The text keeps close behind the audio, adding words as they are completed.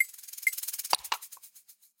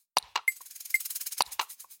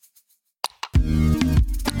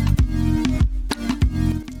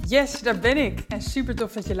Yes, daar ben ik en super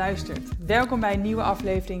tof dat je luistert. Welkom bij een nieuwe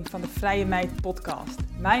aflevering van de Vrije Meid podcast.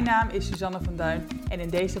 Mijn naam is Suzanne van Duin en in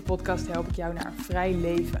deze podcast help ik jou naar een vrij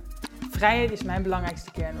leven. Vrijheid is mijn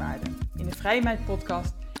belangrijkste kernwaarde. In de Vrije Meid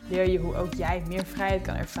podcast leer je hoe ook jij meer vrijheid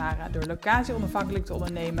kan ervaren door locatie onafhankelijk te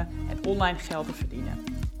ondernemen en online geld te verdienen.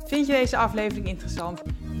 Vind je deze aflevering interessant?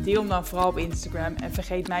 Deel hem dan vooral op Instagram en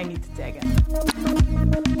vergeet mij niet te taggen.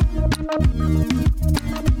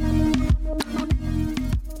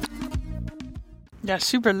 Ja,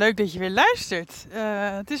 super leuk dat je weer luistert.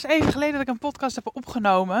 Het is even geleden dat ik een podcast heb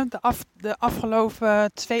opgenomen. De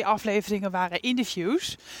afgelopen 2 afleveringen waren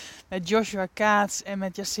interviews met Joshua Kaats en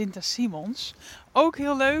met Jacinta Simons. Ook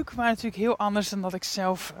heel leuk, maar natuurlijk heel anders dan dat ik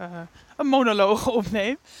zelf een monoloog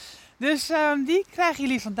opneem. Dus die krijgen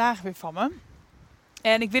jullie vandaag weer van me.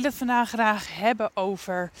 En ik wil het vandaag graag hebben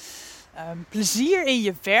over plezier in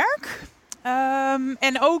je werk.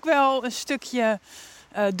 En ook wel een stukje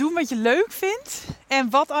doen wat je leuk vindt. En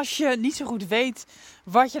wat als je niet zo goed weet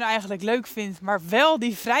wat je nou eigenlijk leuk vindt, maar wel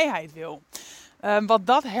die vrijheid wil. Want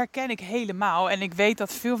dat herken ik helemaal. En ik weet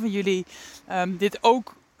dat veel van jullie dit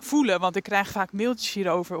ook voelen. Want ik krijg vaak mailtjes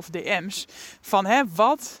hierover of DM's. Van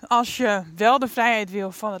wat als je wel de vrijheid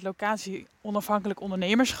wil van het locatie onafhankelijk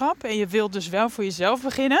ondernemerschap. En je wilt dus wel voor jezelf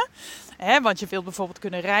beginnen. Want je wilt bijvoorbeeld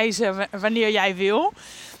kunnen reizen wanneer jij wil.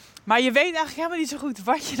 Maar je weet eigenlijk helemaal niet zo goed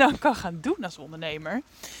wat je dan kan gaan doen als ondernemer.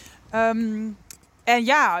 En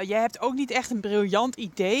ja, je hebt ook niet echt een briljant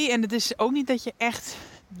idee. En het is ook niet dat je echt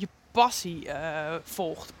je passie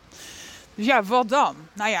volgt. Dus ja, wat dan?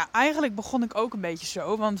 Nou ja, eigenlijk begon ik ook een beetje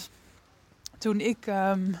zo. Want toen ik,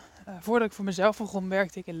 voordat ik voor mezelf begon,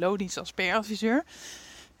 werkte ik in loondienst als PR-adviseur.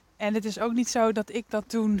 En het is ook niet zo dat ik dat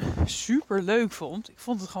toen super leuk vond. Ik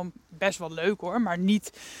vond het gewoon best wel leuk hoor. Maar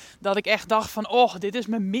niet dat ik echt dacht van, dit is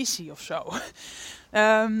mijn missie of zo.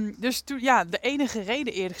 Dus toen, ja, de enige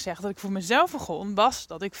reden eerlijk gezegd dat ik voor mezelf begon, was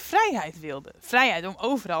dat ik vrijheid wilde. Vrijheid om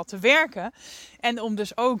overal te werken. En om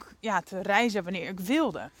dus ook te reizen wanneer ik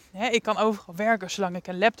wilde. Ik kan overal werken zolang ik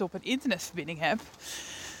een laptop en internetverbinding heb.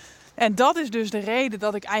 En dat is dus de reden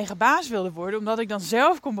dat ik eigen baas wilde worden. Omdat ik dan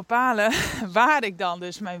zelf kon bepalen waar ik dan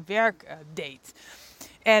dus mijn werk deed.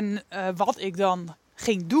 En wat ik dan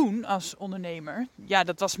ging doen als ondernemer. Ja,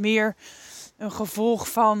 dat was meer een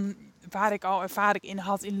gevolg van waar ik al ervaring in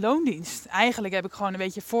had in loondienst. Eigenlijk heb ik gewoon een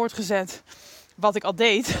beetje voortgezet wat ik al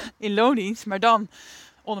deed in loondienst. Maar dan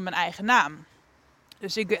onder mijn eigen naam.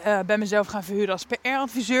 Dus ik ben mezelf gaan verhuren als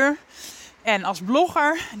PR-adviseur. En als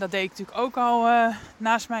blogger, dat deed ik natuurlijk ook al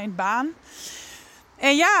naast mijn baan.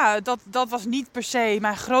 En ja, dat was niet per se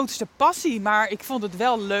mijn grootste passie, maar ik vond het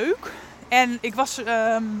wel leuk. En ik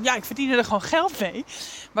verdiende er gewoon geld mee.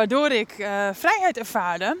 Waardoor ik vrijheid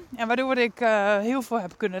ervaarde en waardoor ik heel veel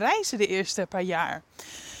heb kunnen reizen de eerste paar jaar.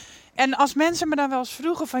 En als mensen me dan wel eens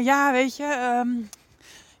vroegen van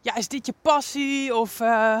is dit je passie? Of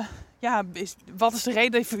wat is de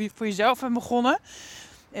reden dat je voor jezelf bent begonnen?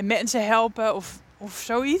 En mensen helpen of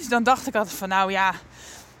zoiets. Dan dacht ik altijd van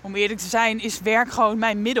om eerlijk te zijn is werk gewoon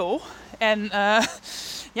mijn middel. En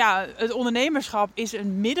het ondernemerschap is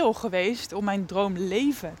een middel geweest om mijn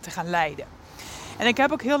droomleven te gaan leiden. En ik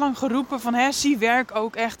heb ook heel lang geroepen van zie werk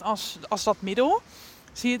ook echt als dat middel.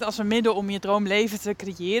 Zie het als een middel om je droomleven te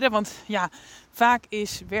creëren. Want vaak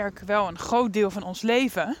is werk wel een groot deel van ons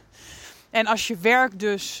leven. En als je werk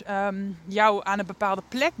dus jou aan een bepaalde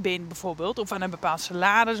plek bindt bijvoorbeeld, of aan een bepaald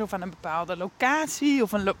salaris, of aan een bepaalde locatie,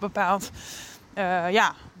 of een bepaald,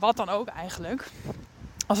 wat dan ook eigenlijk.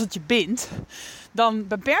 Als het je bindt, dan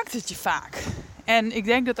beperkt het je vaak. En ik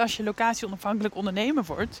denk dat als je locatie onafhankelijk ondernemer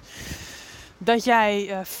wordt, dat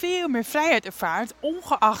jij veel meer vrijheid ervaart,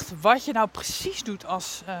 ongeacht wat je nou precies doet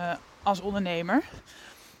als ondernemer.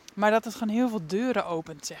 Maar dat het gewoon heel veel deuren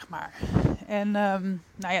opent, zeg maar. En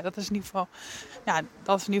dat is in ieder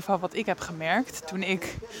geval wat ik heb gemerkt. Toen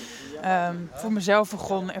ik voor mezelf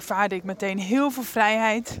begon, ervaarde ik meteen heel veel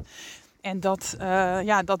vrijheid. En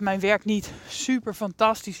dat mijn werk niet super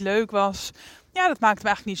fantastisch leuk was. Ja, dat maakte me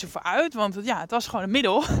eigenlijk niet zoveel uit. Want het was gewoon een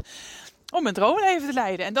middel om een droomleven te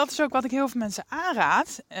leiden. En dat is ook wat ik heel veel mensen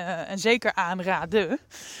aanraad. En zeker aanraden.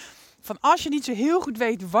 Van als je niet zo heel goed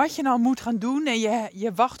weet wat je nou moet gaan doen en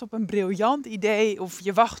je wacht op een briljant idee of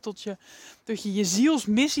je wacht tot je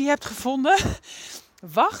zielsmissie hebt gevonden,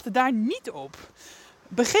 wacht daar niet op.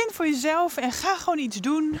 Begin voor jezelf en ga gewoon iets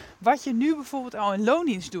doen wat je nu bijvoorbeeld al in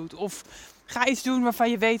loondienst doet. Of ga iets doen waarvan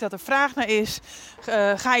je weet dat er vraag naar is.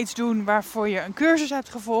 Ga iets doen waarvoor je een cursus hebt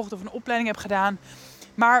gevolgd of een opleiding hebt gedaan.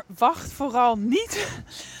 Maar wacht vooral niet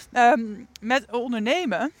met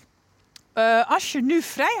ondernemen. Als je nu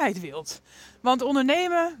vrijheid wilt. Want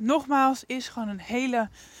ondernemen, nogmaals, is gewoon een hele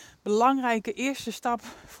belangrijke eerste stap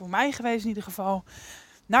voor mij geweest in ieder geval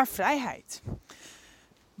naar vrijheid.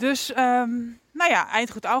 Dus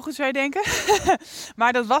eind goed, al goed zou je denken.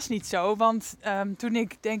 Maar dat was niet zo, want toen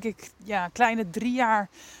ik denk ik kleine 3 jaar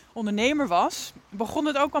ondernemer was, begon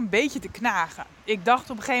het ook een beetje te knagen. Ik dacht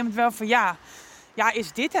op een gegeven moment wel van ja,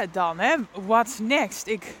 is dit het dan? Hè? What's next?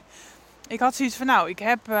 Ik had zoiets van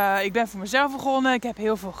ik ben voor mezelf begonnen. Ik heb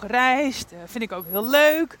heel veel gereisd. Vind ik ook heel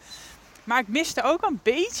leuk. Maar ik miste ook een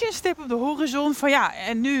beetje een stip op de horizon van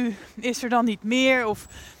en nu is er dan niet meer. Of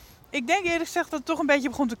ik denk eerlijk gezegd dat het toch een beetje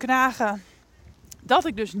begon te knagen. Dat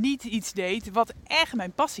ik dus niet iets deed wat echt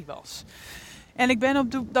mijn passie was. En ik ben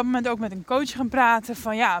op dat moment ook met een coach gaan praten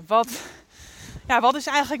van wat is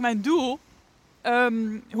eigenlijk mijn doel?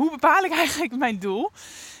 Hoe bepaal ik eigenlijk mijn doel?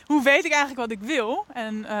 Hoe weet ik eigenlijk wat ik wil?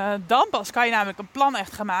 En dan pas kan je namelijk een plan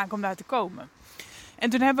echt gaan maken om daar te komen. En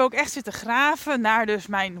toen hebben we ook echt zitten graven naar dus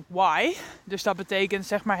mijn why. Dus dat betekent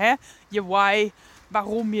je why,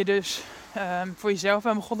 waarom je dus voor jezelf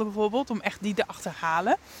bent begonnen bijvoorbeeld. Om echt die te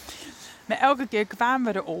achterhalen. Maar elke keer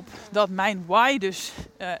kwamen we erop dat mijn why dus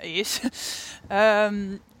is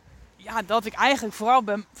dat ik eigenlijk vooral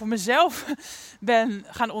voor mezelf ben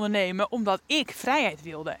gaan ondernemen omdat ik vrijheid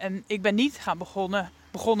wilde. En ik ben niet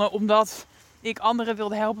begonnen omdat ik anderen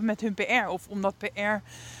wilde helpen met hun PR. Of omdat PR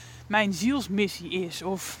mijn zielsmissie is.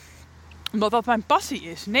 Of omdat dat mijn passie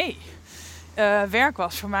is. Nee, werk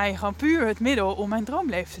was voor mij gewoon puur het middel om mijn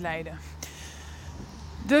droomleven te leiden.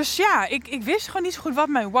 Dus ik wist gewoon niet zo goed wat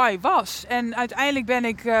mijn why was. En uiteindelijk ben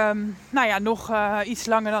ik nog iets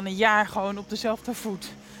langer dan een jaar gewoon op dezelfde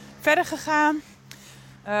voet verder gegaan.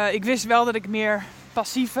 Ik wist wel dat ik meer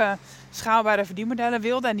passieve, schaalbare verdienmodellen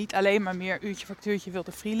wilde. En niet alleen maar meer uurtje factuurtje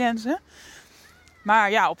wilde freelancen.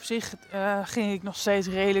 Maar op zich ging ik nog steeds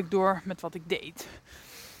redelijk door met wat ik deed.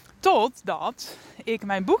 Totdat ik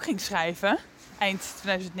mijn boek ging schrijven, eind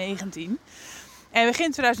 2019. En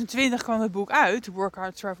begin 2020 kwam het boek uit, Work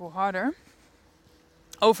Hard, Travel Harder.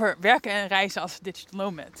 Over werken en reizen als digital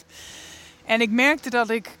nomad. En ik merkte dat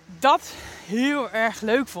ik dat heel erg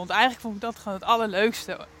leuk vond. Eigenlijk vond ik dat gewoon het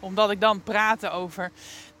allerleukste. Omdat ik dan praatte over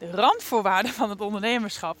de randvoorwaarden van het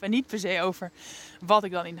ondernemerschap. En niet per se over wat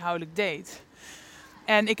ik dan inhoudelijk deed.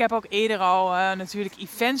 En ik heb ook eerder al natuurlijk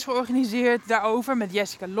events georganiseerd daarover met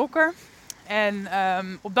Jessica Lokker. En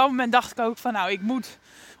op dat moment dacht ik ook van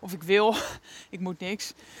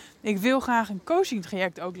ik wil graag een coaching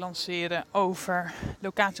traject ook lanceren over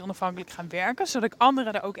locatie onafhankelijk gaan werken. Zodat ik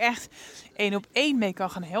anderen er ook echt 1-op-1 mee kan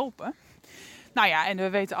gaan helpen. En we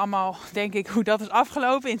weten allemaal, denk ik, hoe dat is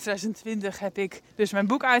afgelopen. In 2020 heb ik dus mijn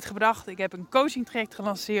boek uitgebracht. Ik heb een coaching traject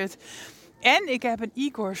gelanceerd. En ik heb een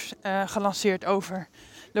e-course gelanceerd over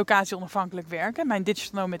locatie onafhankelijk werken. Mijn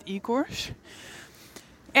Digital Nomad e-course.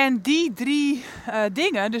 En die 3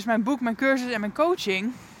 dingen, dus mijn boek, mijn cursus en mijn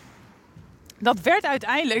coaching, dat werd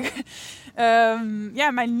uiteindelijk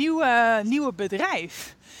mijn nieuwe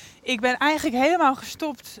bedrijf. Ik ben eigenlijk helemaal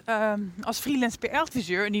gestopt als freelance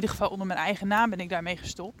PR-adviseur. In ieder geval onder mijn eigen naam ben ik daarmee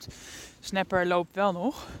gestopt. Snapper loopt wel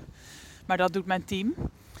nog, maar dat doet mijn team.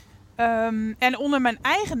 En onder mijn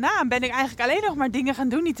eigen naam ben ik eigenlijk alleen nog maar dingen gaan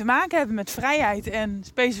doen die te maken hebben met vrijheid en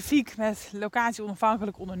specifiek met locatie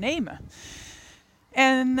onafhankelijk ondernemen.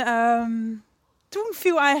 En toen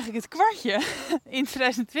viel eigenlijk het kwartje in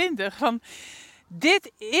 2020 van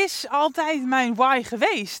dit is altijd mijn why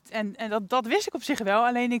geweest. En dat wist ik op zich wel,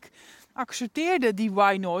 alleen ik accepteerde die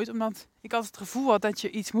why nooit, omdat ik altijd het gevoel had dat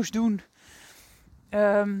je iets moest doen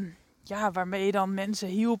waarmee je dan mensen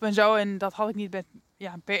hielp en zo. En dat had ik niet met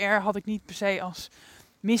PR had ik niet per se als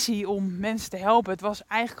missie om mensen te helpen. Het was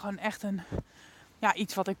eigenlijk gewoon echt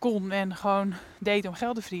iets wat ik kon en gewoon deed om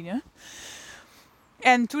geld te verdienen.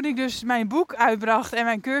 En toen ik dus mijn boek uitbracht en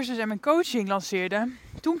mijn cursus en mijn coaching lanceerde,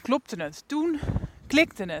 toen klopte het. Toen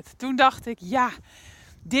klikte het. Toen dacht ik,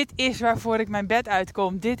 dit is waarvoor ik mijn bed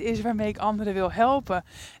uitkom. Dit is waarmee ik anderen wil helpen.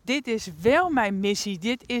 Dit is wel mijn missie.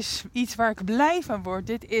 Dit is iets waar ik blij van word.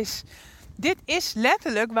 Dit is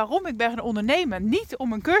letterlijk waarom ik ben gaan ondernemen. Niet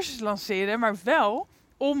om een cursus te lanceren, maar wel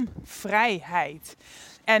om vrijheid.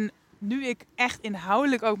 En nu ik echt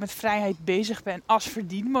inhoudelijk ook met vrijheid bezig ben als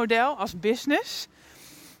verdienmodel, als business,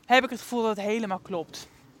 heb ik het gevoel dat het helemaal klopt.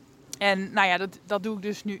 En dat doe ik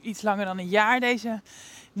dus nu iets langer dan een jaar, deze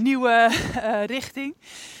nieuwe richting.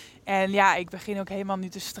 En ik begin ook helemaal nu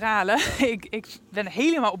te stralen. Ik ben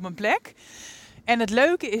helemaal op mijn plek. En het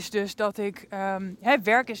leuke is dus dat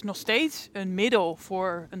werk is nog steeds een middel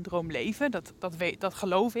voor een droomleven. Dat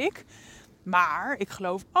geloof ik. Maar ik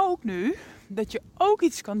geloof ook nu dat je ook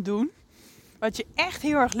iets kan doen wat je echt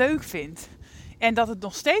heel erg leuk vindt. En dat het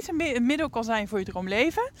nog steeds een middel kan zijn voor je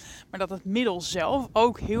droomleven. Maar dat het middel zelf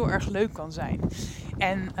ook heel erg leuk kan zijn.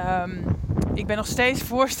 En ik ben nog steeds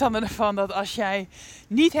voorstander ervan dat als jij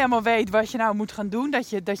niet helemaal weet wat je nou moet gaan doen,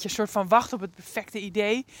 dat je soort van wacht op het perfecte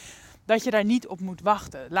idee, dat je daar niet op moet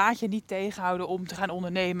wachten. Laat je niet tegenhouden om te gaan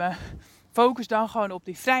ondernemen. Focus dan gewoon op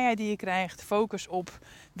die vrijheid die je krijgt. Focus op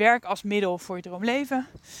werk als middel voor je droomleven.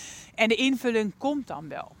 En de invulling komt dan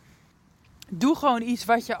wel. Doe gewoon iets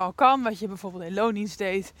wat je al kan, wat je bijvoorbeeld in loondienst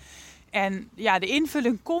deed. En ja, de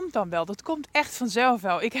invulling komt dan wel. Dat komt echt vanzelf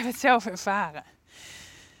wel. Ik heb het zelf ervaren.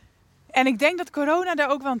 En ik denk dat corona daar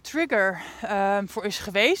ook wel een trigger voor is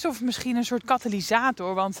geweest. Of misschien een soort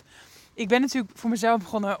katalysator. Want ik ben natuurlijk voor mezelf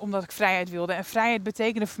begonnen omdat ik vrijheid wilde. En vrijheid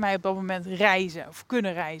betekende voor mij op dat moment reizen. Of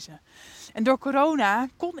kunnen reizen. En door corona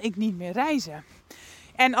kon ik niet meer reizen.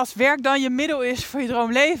 En als werk dan je middel is voor je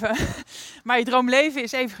droomleven. Maar je droomleven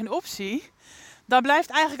is even geen optie. Dan blijft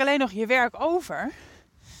eigenlijk alleen nog je werk over.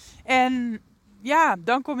 En ja,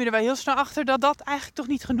 dan kom je er wel heel snel achter dat dat eigenlijk toch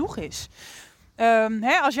niet genoeg is.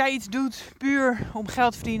 Als jij iets doet puur om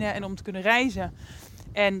geld te verdienen en om te kunnen reizen.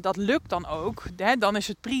 En dat lukt dan ook. Dan is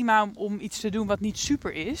het prima om iets te doen wat niet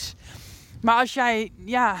super is. Maar als jij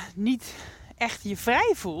niet echt je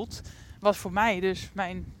vrij voelt. Wat voor mij dus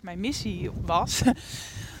mijn missie was.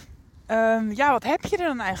 Wat heb je er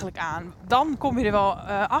dan eigenlijk aan? Dan kom je er wel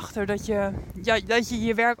achter dat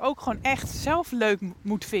je werk ook gewoon echt zelf leuk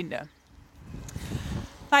moet vinden.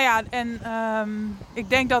 Nou ja, en ik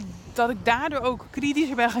denk dat ik daardoor ook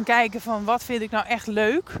kritischer ben gaan kijken van wat vind ik nou echt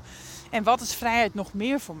leuk en wat is vrijheid nog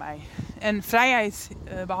meer voor mij. En vrijheid,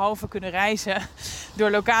 behalve kunnen reizen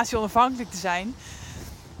door locatie onafhankelijk te zijn,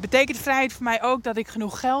 betekent vrijheid voor mij ook dat ik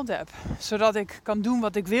genoeg geld heb. Zodat ik kan doen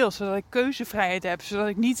wat ik wil, zodat ik keuzevrijheid heb, zodat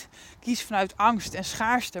ik niet kies vanuit angst en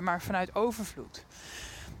schaarste, maar vanuit overvloed.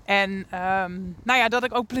 En dat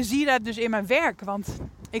ik ook plezier heb dus in mijn werk. Want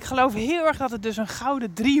ik geloof heel erg dat het dus een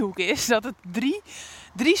gouden driehoek is. Dat het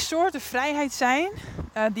drie soorten vrijheid zijn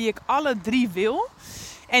die ik alle drie wil.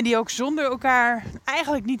 En die ook zonder elkaar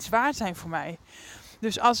eigenlijk niets waard zijn voor mij.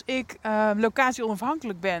 Dus als ik locatie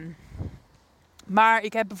onafhankelijk ben, maar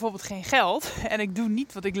ik heb bijvoorbeeld geen geld en ik doe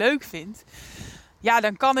niet wat ik leuk vind. Ja,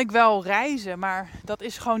 dan kan ik wel reizen, maar dat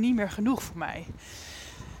is gewoon niet meer genoeg voor mij.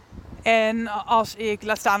 En als ik,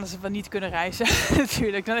 laat staan dat we niet kunnen reizen,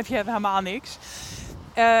 natuurlijk, dan heb je helemaal niks.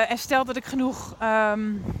 En stel dat ik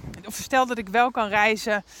stel dat ik wel kan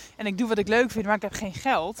reizen en ik doe wat ik leuk vind, maar ik heb geen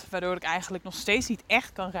geld. Waardoor ik eigenlijk nog steeds niet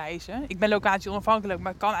echt kan reizen. Ik ben locatie onafhankelijk,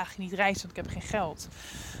 maar ik kan eigenlijk niet reizen, want ik heb geen geld.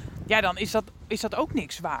 Ja, dan is dat ook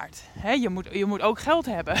niks waard. Je moet ook geld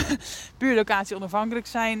hebben. Puur locatie onafhankelijk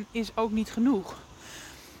zijn is ook niet genoeg.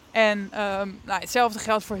 En hetzelfde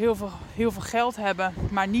geldt voor heel veel geld hebben,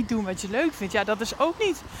 maar niet doen wat je leuk vindt. Ja, dat is ook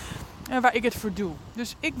niet waar ik het voor doe.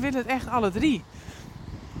 Dus ik wil het echt alle drie.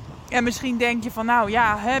 En misschien denk je van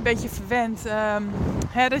een beetje verwend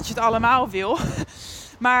dat je het allemaal wil.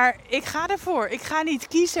 Maar ik ga ervoor. Ik ga niet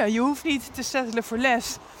kiezen. Je hoeft niet te settelen voor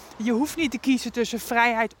les. Je hoeft niet te kiezen tussen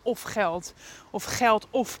vrijheid of geld. Of geld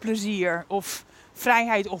of plezier. Of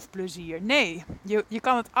vrijheid of plezier. Nee, je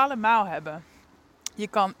kan het allemaal hebben. Je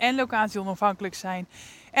kan en locatie onafhankelijk zijn.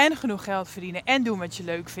 En genoeg geld verdienen. En doen wat je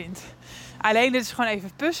leuk vindt. Alleen het is gewoon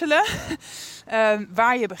even puzzelen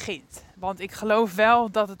waar je begint. Want ik geloof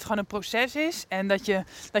wel dat het gewoon een proces is. En dat je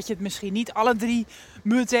het misschien niet alle drie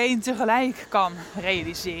meteen tegelijk kan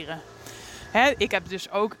realiseren. Ik heb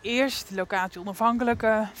dus ook eerst locatie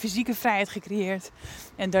onafhankelijke fysieke vrijheid gecreëerd.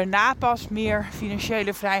 En daarna pas meer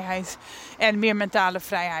financiële vrijheid en meer mentale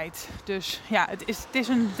vrijheid. Dus ja, het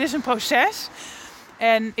is een proces.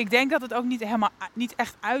 En ik denk dat het ook niet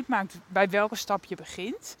echt uitmaakt bij welke stap je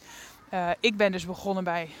begint. Ik ben dus begonnen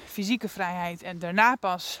bij fysieke vrijheid en daarna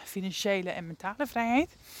pas financiële en mentale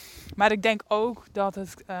vrijheid. Maar ik denk ook dat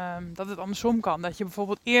het andersom kan. Dat je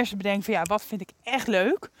bijvoorbeeld eerst bedenkt van wat vind ik echt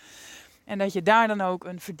leuk. En dat je daar dan ook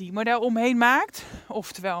een verdienmodel omheen maakt.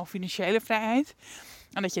 Oftewel financiële vrijheid.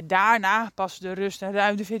 En dat je daarna pas de rust en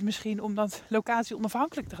ruimte vindt misschien om dat locatie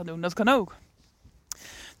onafhankelijk te gaan doen. Dat kan ook.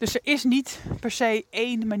 Dus er is niet per se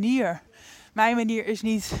één manier. Mijn manier is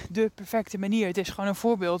niet de perfecte manier. Het is gewoon een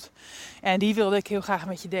voorbeeld. En die wilde ik heel graag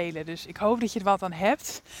met je delen. Dus ik hoop dat je er wat aan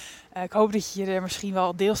hebt. Ik hoop dat je er misschien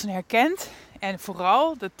wel deels in herkent. En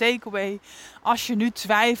vooral de takeaway. Als je nu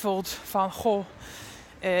twijfelt van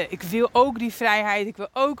ik wil ook die vrijheid. Ik wil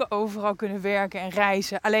ook overal kunnen werken en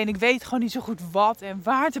reizen. Alleen ik weet gewoon niet zo goed wat en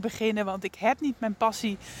waar te beginnen. Want ik heb niet mijn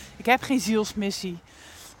passie. Ik heb geen zielsmissie.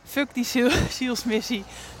 Fuck die zielsmissie.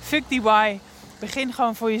 Fuck die why. Begin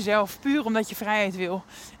gewoon voor jezelf. Puur omdat je vrijheid wil.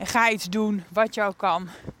 En ga iets doen wat jou kan.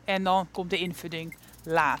 En dan komt de invulling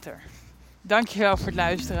later. Dankjewel voor het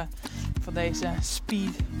luisteren van deze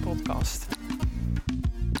Speed podcast.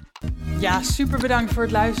 Ja, super bedankt voor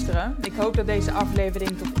het luisteren. Ik hoop dat deze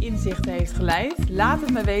aflevering tot inzichten heeft geleid. Laat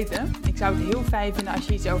het me weten. Ik zou het heel fijn vinden als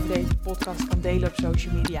je iets over deze podcast kan delen op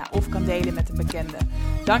social media of kan delen met een bekende.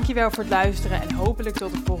 Dankjewel voor het luisteren en hopelijk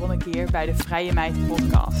tot de volgende keer bij de Vrije Meid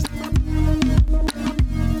podcast.